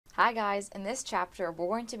Hi guys, in this chapter we're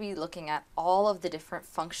going to be looking at all of the different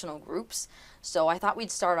functional groups. So I thought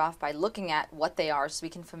we'd start off by looking at what they are so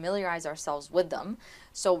we can familiarize ourselves with them.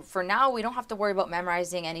 So for now we don't have to worry about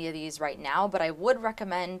memorizing any of these right now, but I would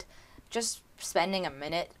recommend just spending a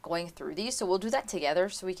minute going through these. So we'll do that together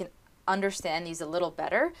so we can understand these a little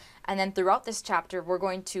better. And then throughout this chapter we're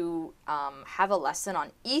going to have a lesson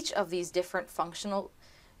on each of these different functional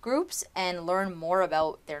groups and learn more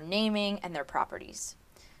about their naming and their properties.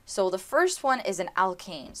 So the first one is an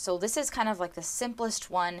alkane. So this is kind of like the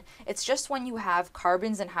simplest one. It's just when you have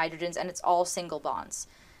carbons and hydrogens and it's all single bonds.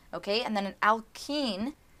 Okay, and then an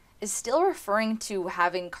alkene is still referring to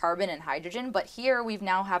having carbon and hydrogen, but here we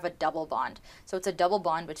now have a double bond. So it's a double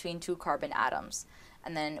bond between two carbon atoms.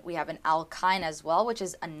 And then we have an alkyne as well, which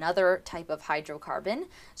is another type of hydrocarbon.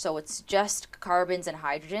 So it's just carbons and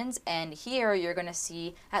hydrogens, and here you're going to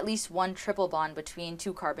see at least one triple bond between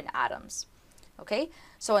two carbon atoms. Okay,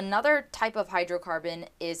 so another type of hydrocarbon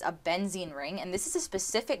is a benzene ring, and this is a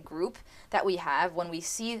specific group that we have when we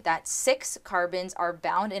see that 6 carbons are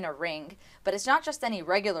bound in a ring, but it's not just any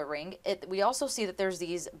regular ring. We also see that there's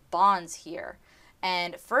these bonds here,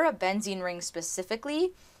 and for a benzene ring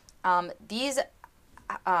specifically, these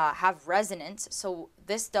have resonance, so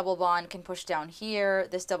this double bond can push down here,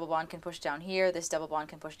 this double bond can push down here, this double bond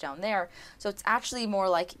can push down there, so it's actually more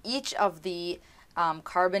like each of the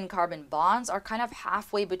carbon-carbon bonds are kind of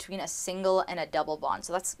halfway between a single and a double bond.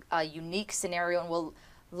 So that's a unique scenario, and we'll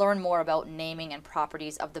learn more about naming and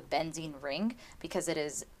properties of the benzene ring because it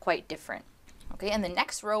is quite different. Okay, in the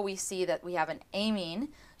next row we see that we have an amine.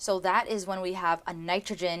 So that is when we have a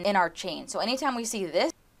nitrogen in our chain. So anytime we see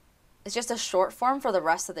this, it's just a short form for the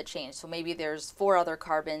rest of the chain. So maybe there's 4 other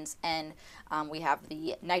carbons and we have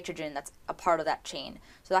the nitrogen that's a part of that chain.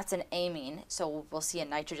 So that's an amine. So we'll see a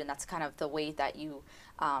nitrogen. That's kind of the way that you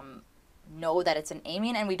know that it's an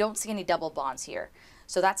amine, and we don't see any double bonds here.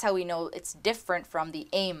 So that's how we know it's different from the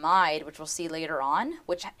amide, which we'll see later on,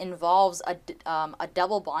 which involves a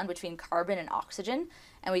double bond between carbon and oxygen.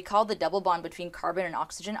 And we call the double bond between carbon and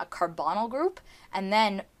oxygen a carbonyl group. And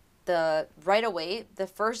then right away, the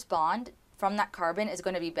first bond from that carbon is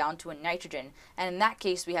going to be bound to a nitrogen, and in that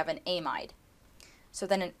case we have an amide. So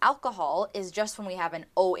then an alcohol is just when we have an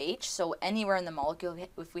OH, so anywhere in the molecule,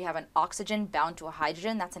 if we have an oxygen bound to a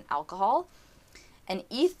hydrogen, that's an alcohol. An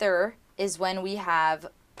ether is when we have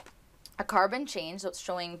a carbon chain, so it's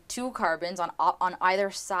showing 2 carbons on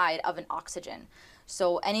either side of an oxygen.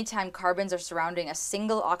 So anytime carbons are surrounding a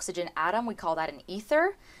single oxygen atom, we call that an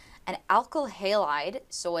ether. An alkyl halide,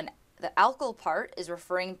 so the alkyl part is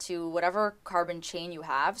referring to whatever carbon chain you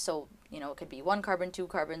have. So, you know, it could be 1 carbon, 2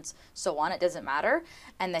 carbons, so on, it doesn't matter.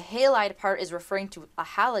 And the halide part is referring to a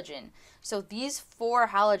halogen. So these 4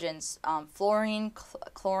 halogens, fluorine,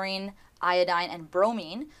 chlorine, iodine, and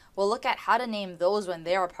bromine, we'll look at how to name those when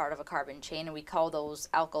they are part of a carbon chain, and we call those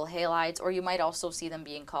alkyl halides, or you might also see them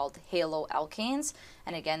being called haloalkanes.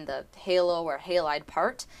 And again, the halo or halide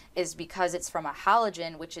part is because it's from a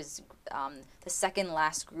halogen, which is the second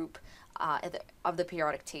last group of the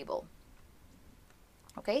periodic table.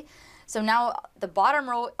 Okay, so now the bottom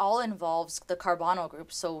row all involves the carbonyl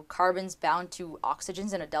group, so carbons bound to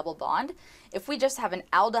oxygens in a double bond. If we just have an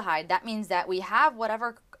aldehyde, that means that we have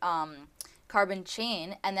whatever carbon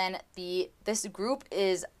chain, and then this group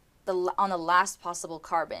is on the last possible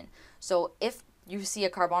carbon. So if you see a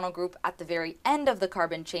carbonyl group at the very end of the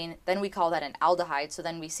carbon chain, then we call that an aldehyde. So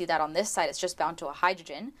then we see that on this side it's just bound to a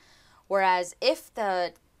hydrogen. Whereas if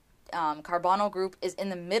the carbonyl group is in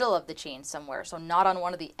the middle of the chain somewhere, so not on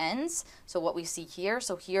one of the ends, so what we see here,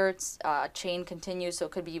 so here it's chain continues, so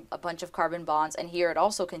it could be a bunch of carbon bonds, and here it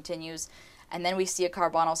also continues, and then we see a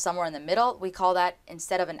carbonyl somewhere in the middle, we call that,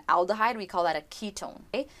 instead of an aldehyde, we call that a ketone.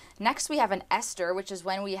 Okay? Next we have an ester, which is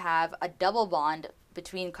when we have a double bond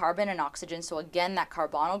between carbon and oxygen, so again that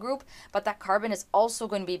carbonyl group, but that carbon is also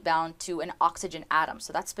going to be bound to an oxygen atom,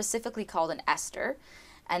 so that's specifically called an ester.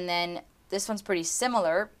 And then this one's pretty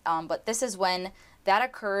similar, but this is when that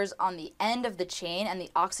occurs on the end of the chain, and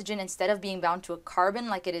the oxygen, instead of being bound to a carbon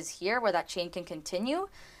like it is here where that chain can continue,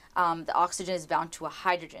 the oxygen is bound to a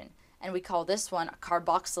hydrogen, and we call this one a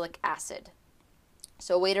carboxylic acid.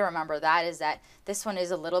 So a way to remember that is that this one is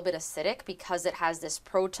a little bit acidic because it has this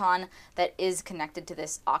proton that is connected to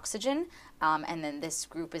this oxygen, and then this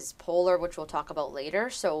group is polar, which we'll talk about later.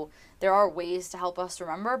 So there are ways to help us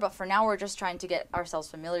remember, but for now we're just trying to get ourselves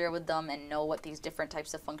familiar with them and know what these different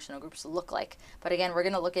types of functional groups look like. But again, we're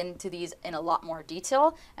going to look into these in a lot more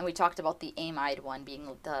detail, and we talked about the amide one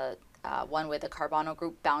being the one with a carbonyl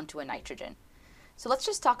group bound to a nitrogen. So let's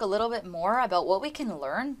just talk a little bit more about what we can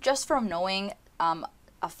learn just from knowing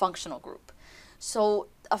a functional group. So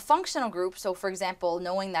a functional group, so for example,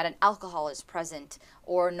 knowing that an alcohol is present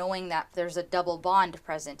or knowing that there's a double bond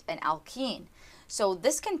present, an alkene. So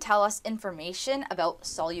this can tell us information about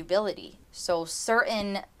solubility. So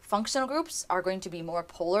certain functional groups are going to be more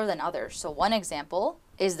polar than others. So one example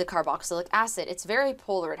is the carboxylic acid. It's very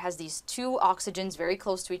polar. It has these two oxygens very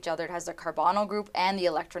close to each other. It has the carbonyl group and the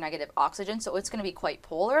electronegative oxygen, so it's going to be quite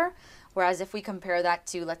polar. Whereas if we compare that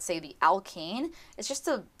to, let's say, the alkane, it's just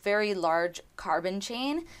a very large carbon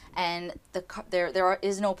chain, and there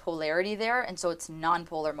is no polarity there, and so it's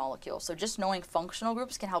non-polar molecule. So just knowing functional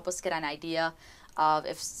groups can help us get an idea of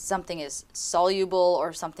if something is soluble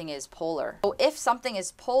or something is polar. So if something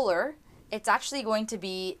is polar, it's actually going to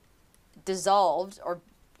be dissolved or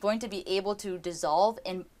going to be able to dissolve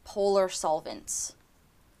in polar solvents.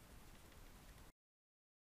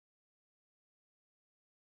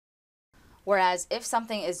 Whereas if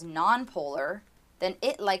something is non-polar, then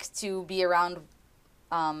it likes to be around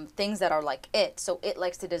things that are like it. So it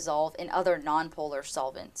likes to dissolve in other non-polar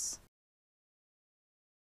solvents.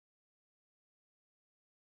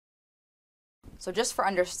 So just for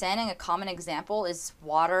understanding, a common example is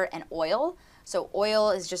water and oil. So oil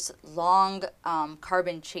is just long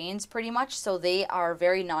carbon chains pretty much, so they are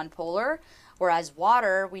very nonpolar. Whereas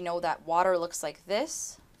water, we know that water looks like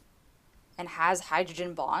this and has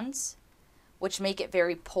hydrogen bonds, which make it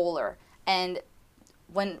very polar. And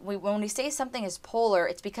when we say something is polar,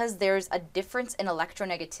 it's because there's a difference in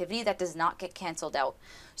electronegativity that does not get canceled out.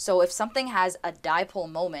 So if something has a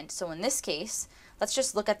dipole moment, so in this case, let's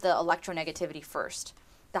just look at the electronegativity first.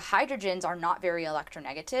 The hydrogens are not very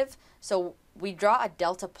electronegative, so we draw a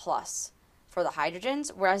delta plus for the hydrogens,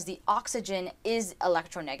 whereas the oxygen is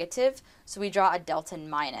electronegative, so we draw a delta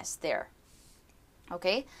minus there.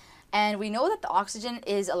 Okay? And we know that the oxygen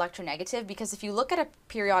is electronegative because if you look at a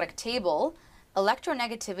periodic table,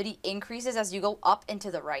 electronegativity increases as you go up and to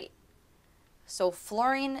the right. So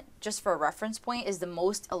fluorine, just for a reference point, is the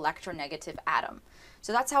most electronegative atom.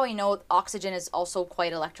 So that's how we know oxygen is also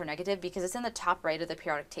quite electronegative, because it's in the top right of the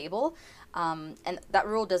periodic table. And that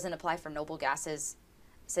rule doesn't apply for noble gases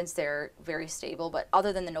since they're very stable. But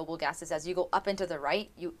other than the noble gases, as you go up and to the right,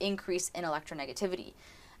 you increase in electronegativity.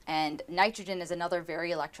 And nitrogen is another very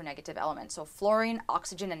electronegative element. So fluorine,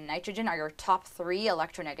 oxygen, and nitrogen are your top 3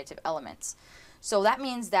 electronegative elements. So that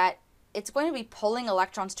means that it's going to be pulling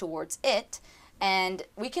electrons towards it, and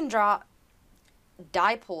we can draw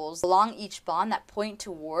dipoles along each bond that point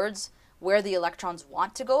towards where the electrons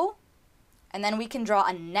want to go, and then we can draw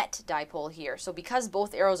a net dipole here. So because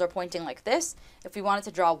both arrows are pointing like this, if we wanted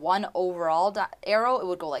to draw one overall arrow, it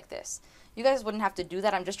would go like this. You guys wouldn't have to do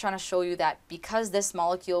that. I'm just trying to show you that because this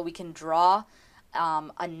molecule, we can draw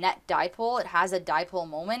a net dipole. It has a dipole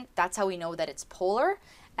moment. That's how we know that it's polar.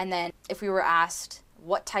 And then if we were asked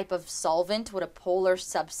what type of solvent would a polar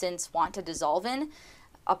substance want to dissolve in,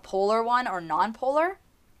 a polar one or non-polar,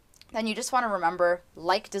 then you just want to remember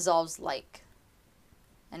like dissolves like.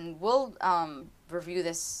 And we'll review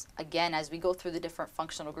this again as we go through the different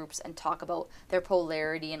functional groups and talk about their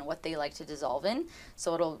polarity and what they like to dissolve in.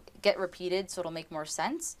 So it'll get repeated, so it'll make more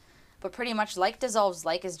sense. But pretty much like dissolves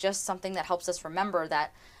like is just something that helps us remember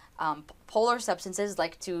that polar substances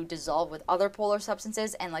like to dissolve with other polar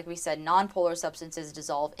substances, and like we said, non-polar substances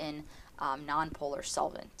dissolve in non-polar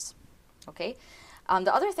solvents. Okay.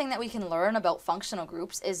 The other thing that we can learn about functional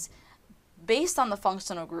groups is based on the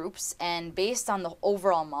functional groups and based on the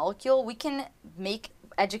overall molecule, we can make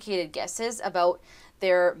educated guesses about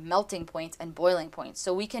their melting points and boiling points.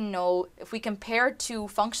 So we can know, if we compare two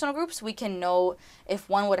functional groups, we can know if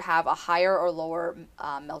one would have a higher or lower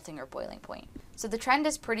melting or boiling point. So the trend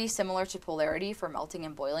is pretty similar to polarity for melting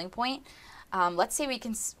and boiling point. Let's say we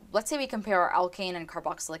compare our alkane and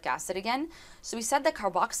carboxylic acid again. So we said that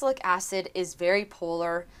carboxylic acid is very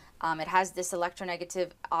polar. It has this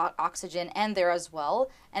electronegative oxygen and there as well,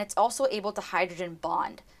 and it's also able to hydrogen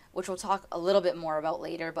bond, which we'll talk a little bit more about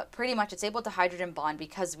later, but pretty much it's able to hydrogen bond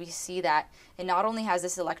because we see that it not only has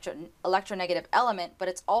this electronegative element, but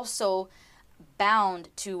it's also bound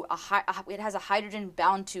to it has a hydrogen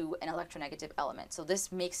bound to an electronegative element. So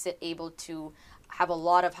this makes it able to have a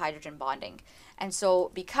lot of hydrogen bonding. And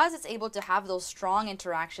so because it's able to have those strong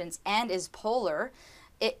interactions and is polar,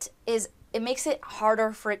 it makes it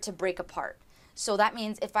harder for it to break apart. So that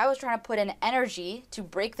means if I was trying to put in energy to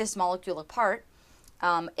break this molecule apart,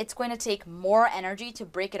 it's going to take more energy to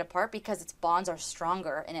break it apart because its bonds are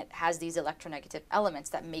stronger and it has these electronegative elements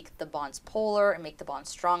that make the bonds polar and make the bonds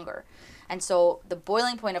stronger. And so the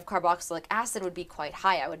boiling point of carboxylic acid would be quite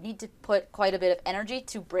high. I would need to put quite a bit of energy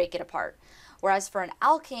to break it apart. Whereas for an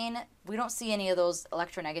alkane, we don't see any of those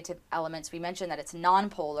electronegative elements. We mentioned that it's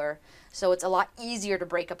nonpolar, so it's a lot easier to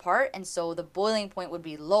break apart, and so the boiling point would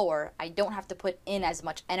be lower. I don't have to put in as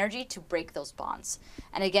much energy to break those bonds.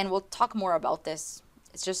 And again, we'll talk more about this.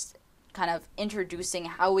 It's just kind of introducing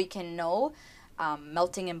how we can know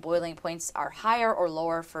melting and boiling points are higher or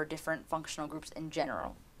lower for different functional groups in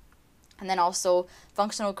general. And then also,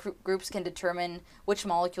 functional groups can determine which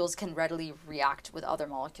molecules can readily react with other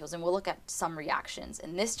molecules. And we'll look at some reactions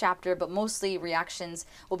in this chapter, but mostly reactions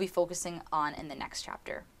we'll be focusing on in the next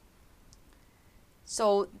chapter.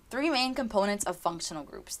 So 3 main components of functional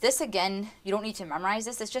groups. This, again, you don't need to memorize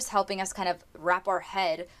this. It's just helping us kind of wrap our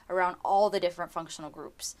head around all the different functional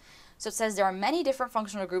groups. So it says there are many different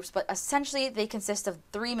functional groups, but essentially they consist of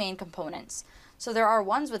 3 main components. So there are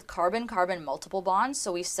ones with carbon-carbon multiple bonds.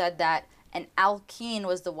 So we said that an alkene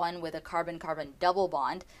was the one with a carbon-carbon double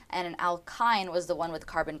bond, and an alkyne was the one with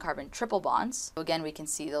carbon-carbon triple bonds. So again, we can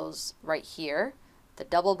see those right here, the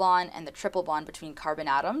double bond and the triple bond between carbon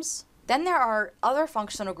atoms. Then there are other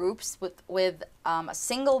functional groups with a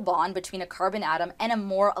single bond between a carbon atom and a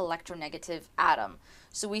more electronegative atom.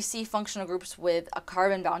 So we see functional groups with a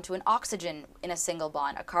carbon bound to an oxygen in a single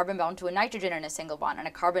bond, a carbon bound to a nitrogen in a single bond, and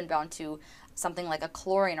a carbon bound to something like a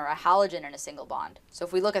chlorine or a halogen in a single bond. So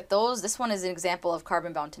if we look at those, this one is an example of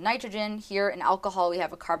carbon bound to nitrogen. Here in alcohol, we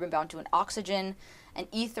have a carbon bound to an oxygen. An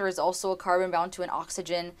ether is also a carbon bound to an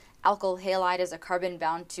oxygen. Alkyl halide is a carbon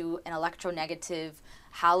bound to an electronegative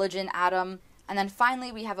halogen atom. And then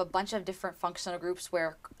finally, we have a bunch of different functional groups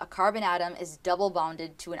where a carbon atom is double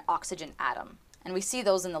bonded to an oxygen atom. And we see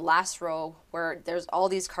those in the last row where there's all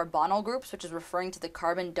these carbonyl groups, which is referring to the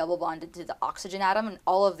carbon double bonded to the oxygen atom, and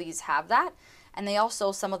all of these have that. And they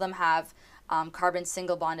also, some of them have carbon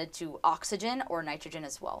single bonded to oxygen or nitrogen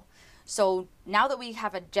as well. So now that we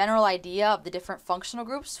have a general idea of the different functional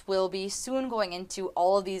groups, we'll be soon going into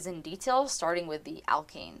all of these in detail, starting with the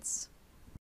alkanes.